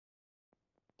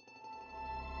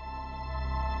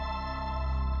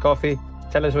Coffee,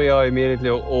 tell us where you are immediately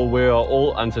or we are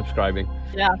all unsubscribing.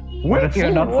 Yeah. What if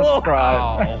you're not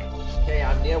subscribed? Okay,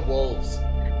 I'm near wolves.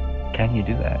 Can you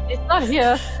do that? It's not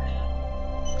here.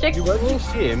 Check. You won't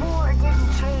see him. War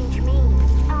didn't change me.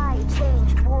 I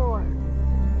changed war.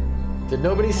 Did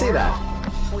nobody see that?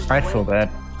 I saw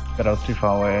that, but I was too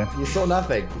far away. You saw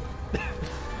nothing.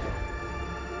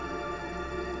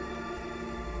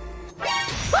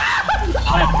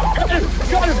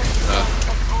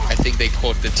 I think they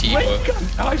caught the Teemo.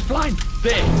 Oh, he's blind.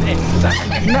 There.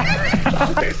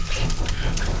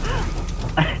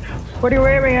 What are you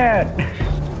waving at?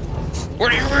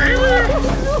 What are you wearing?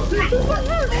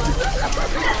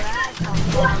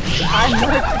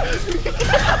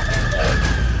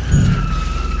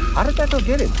 How did that go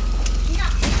get him?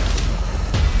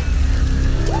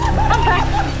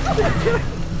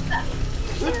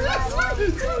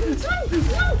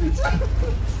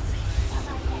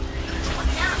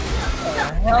 What the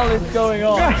hell is going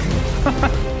on?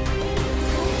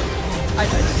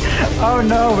 Oh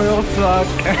no, we all suck.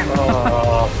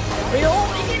 We all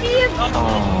idiots!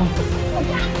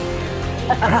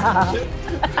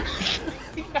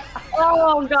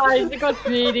 Oh guys, it got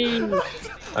greedy.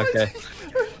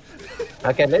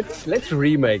 Okay, let's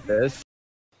remake this.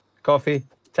 Coffee,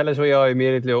 tell us where you are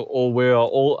immediately or we are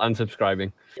all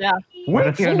unsubscribing. Yeah. What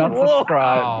if you're not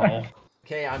subscribed?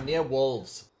 Okay, I'm near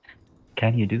wolves.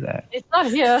 Can you do that? It's not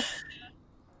here.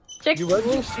 Check. You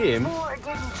won't see him. War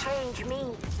didn't change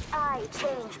me. I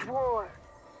changed war.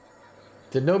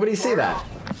 Did nobody see that?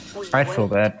 I saw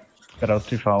that, but I was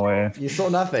too far away. You saw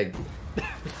nothing.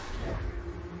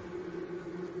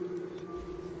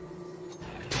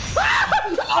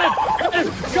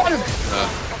 Got him.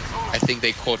 I think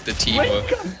they caught the Teemo.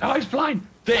 Oh, he's blind.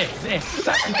 There.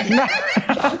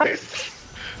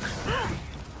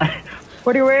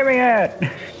 What are you waving at?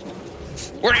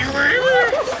 What are you wearing?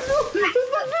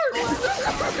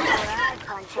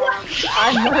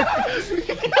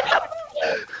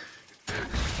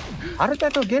 How did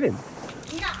that go get him?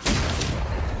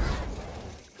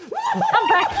 Come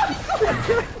back.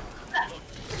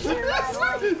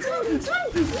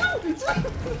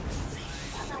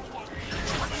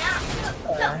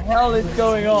 What the hell is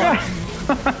going on?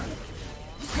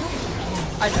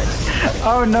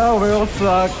 Oh no, we all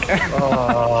suck.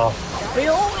 We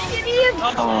all idiots!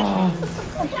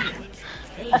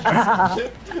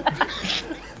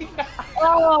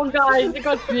 Oh guys, it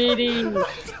got greedy.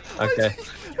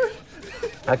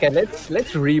 Okay,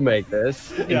 let's remake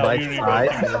this in bite-size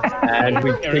and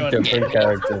we pick different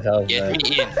characters. How's Get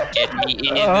that? me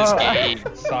in this game.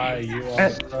 Sorry, you are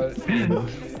so...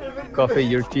 Coffee,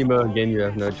 you're Teemo again. You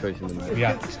have no choice in the matter.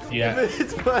 Yeah. If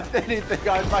it's worth anything,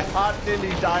 my heart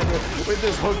nearly died when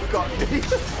this hook got me.